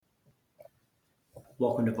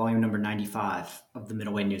Welcome to volume number 95 of the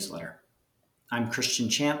Middleway Newsletter. I'm Christian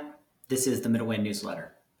Champ. This is the Middleway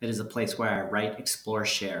Newsletter. It is a place where I write, explore,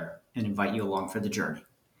 share, and invite you along for the journey.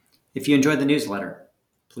 If you enjoyed the newsletter,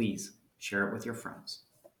 please share it with your friends.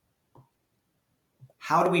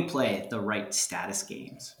 How do we play the right status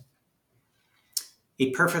games? A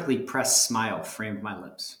perfectly pressed smile framed my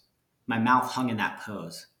lips. My mouth hung in that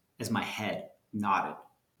pose as my head nodded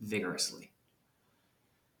vigorously.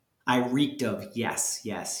 I reeked of yes,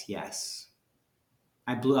 yes, yes.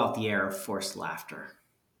 I blew out the air of forced laughter.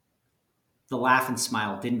 The laugh and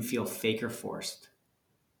smile didn't feel fake or forced,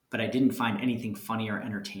 but I didn't find anything funny or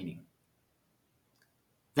entertaining.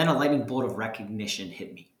 Then a lightning bolt of recognition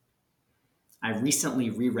hit me. I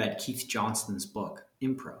recently reread Keith Johnston's book,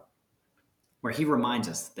 Impro, where he reminds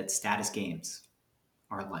us that status games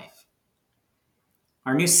are life.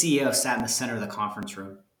 Our new CEO sat in the center of the conference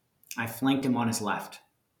room. I flanked him on his left,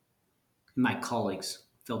 and my colleagues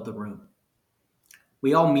filled the room.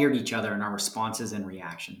 We all mirrored each other in our responses and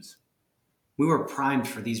reactions. We were primed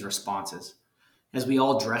for these responses as we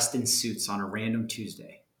all dressed in suits on a random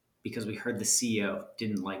Tuesday because we heard the CEO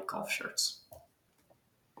didn't like golf shirts.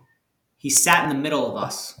 He sat in the middle of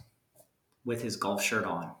us with his golf shirt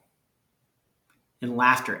on, and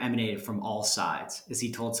laughter emanated from all sides as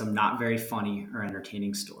he told some not very funny or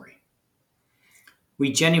entertaining story.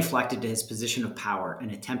 We genuflected to his position of power and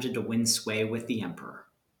attempted to win sway with the emperor.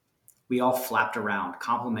 We all flapped around,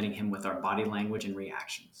 complimenting him with our body language and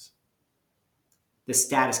reactions. The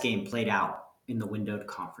status game played out in the windowed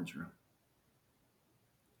conference room.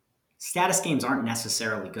 Status games aren't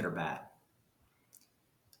necessarily good or bad.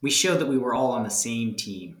 We showed that we were all on the same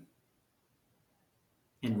team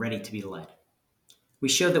and ready to be led. We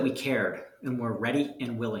showed that we cared and were ready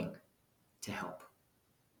and willing to help.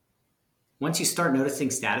 Once you start noticing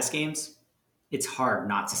status games, it's hard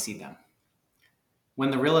not to see them. When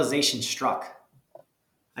the realization struck,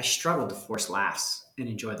 I struggled to force laughs and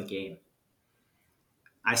enjoy the game.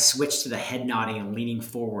 I switched to the head nodding and leaning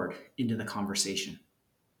forward into the conversation.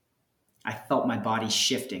 I felt my body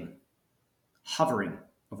shifting, hovering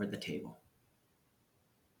over the table.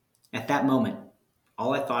 At that moment,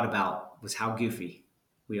 all I thought about was how goofy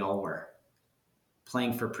we all were,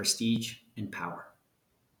 playing for prestige and power.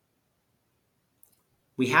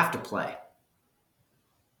 We have to play.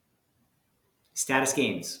 Status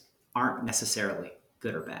games aren't necessarily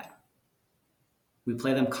good or bad. We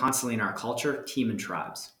play them constantly in our culture, team, and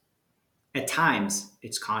tribes. At times,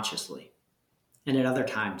 it's consciously, and at other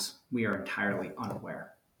times, we are entirely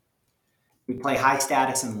unaware. We play high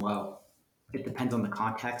status and low. It depends on the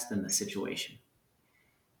context and the situation.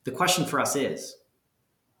 The question for us is,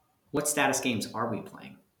 what status games are we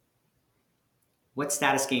playing? What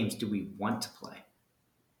status games do we want to play?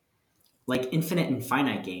 Like infinite and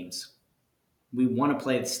finite games, we want to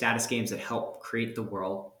play the status games that help create the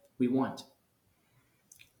world we want.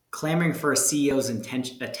 Clamoring for a CEO's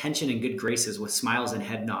attention and good graces with smiles and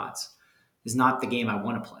head nods is not the game I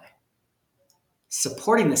want to play.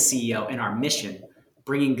 Supporting the CEO in our mission,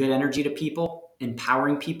 bringing good energy to people,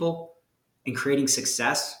 empowering people, and creating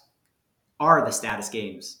success are the status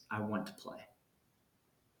games I want to play.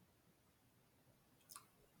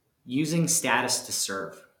 Using status to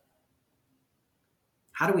serve.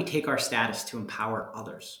 How do we take our status to empower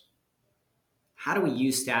others? How do we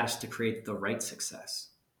use status to create the right success?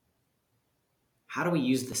 How do we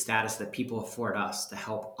use the status that people afford us to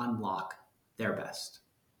help unlock their best?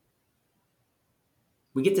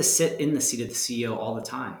 We get to sit in the seat of the CEO all the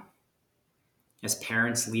time. As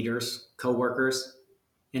parents, leaders, coworkers,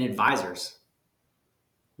 and advisors,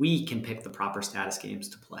 we can pick the proper status games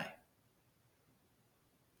to play.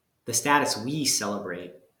 The status we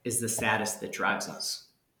celebrate is the status that drives us.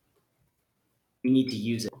 We need to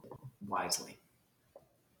use it wisely.